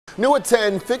New at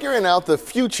 10, figuring out the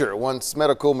future once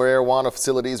medical marijuana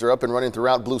facilities are up and running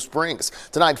throughout Blue Springs.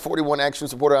 Tonight, 41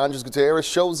 Actions reporter Andres Gutierrez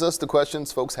shows us the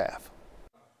questions folks have.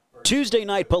 Tuesday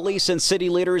night, police and city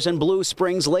leaders in Blue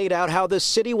Springs laid out how the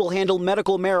city will handle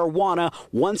medical marijuana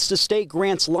once the state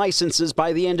grants licenses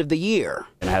by the end of the year.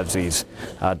 And as these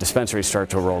dispensaries start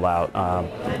to roll out,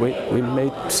 we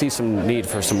may see some need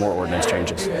for some more ordinance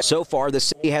changes. So far, the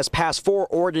city has passed 4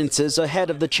 ordinances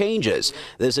ahead of the changes.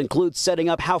 This includes setting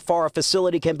up how far a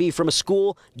facility can be from a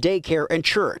school, daycare, and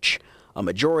church. A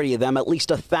majority of them at least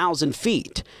 1,000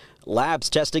 feet. Labs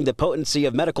testing the potency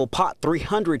of medical pot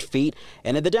 300 feet,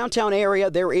 and in the downtown area,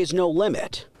 there is no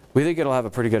limit. We think it'll have a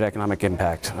pretty good economic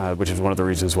impact, which is one of the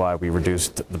reasons why we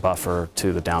reduced the buffer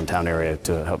to the downtown area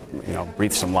to help,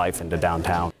 breathe some life into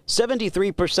downtown.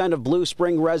 73% of Blue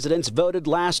Spring residents voted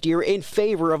last year in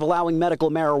favor of allowing medical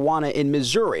marijuana in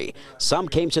Missouri. Some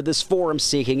came to this forum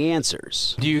seeking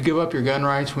answers. Do you give up your gun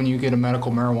rights when you get a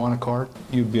medical marijuana card?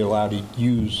 You'd be allowed to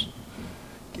use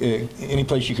any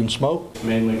place you can smoke?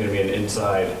 Mainly going to be an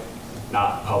inside,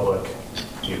 not public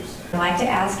use. I'd like to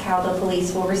ask how the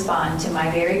police will respond to my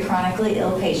very chronically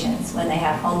ill patients when they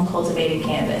have home cultivated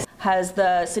cannabis. Has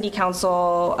the city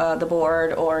council, the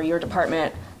board, or your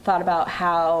department thought about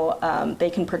how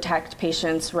they can protect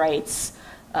patients' rights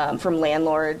from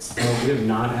landlords? We have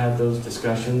not had those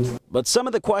discussions. But some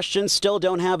of the questions still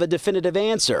don't have a definitive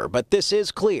answer, but this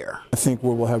is clear. I think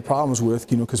what we'll have problems with,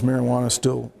 because marijuana is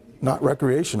still not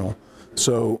recreational.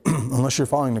 So unless you're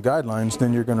following the guidelines,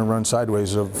 then you're going to run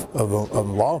sideways of a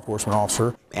law enforcement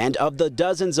officer. And of the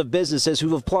dozens of businesses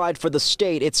who've applied for the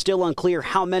state, it's still unclear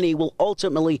how many will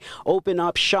ultimately open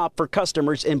up shop for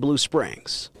customers in Blue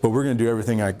Springs. But we're going to do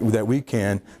everything that we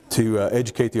can to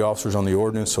educate the officers on the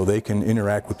ordinance so they can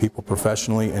interact with people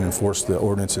professionally and enforce the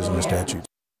ordinances and the statutes.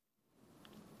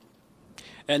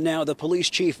 And now the police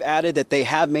chief added that they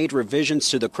have made revisions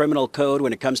to the criminal code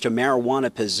when it comes to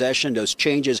marijuana possession. Those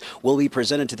changes will be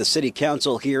presented to the city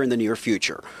council here in the near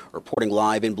future. Reporting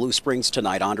live in Blue Springs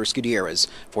tonight, Andres Gutierrez,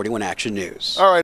 41 Action News. All right.